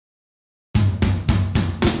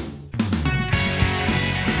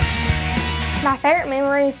My favorite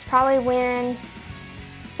memory is probably when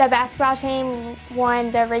the basketball team won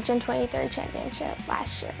the Region 23 championship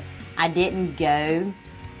last year. I didn't go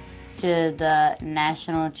to the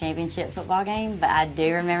national championship football game, but I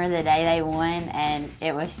do remember the day they won, and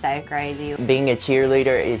it was so crazy. Being a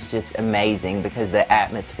cheerleader is just amazing because the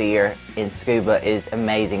atmosphere in Scooba is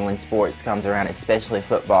amazing when sports comes around, especially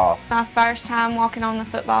football. My first time walking on the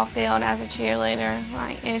football field as a cheerleader,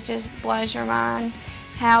 it just blows your mind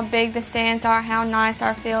how big the stands are, how nice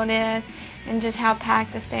our field is, and just how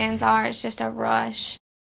packed the stands are. It's just a rush.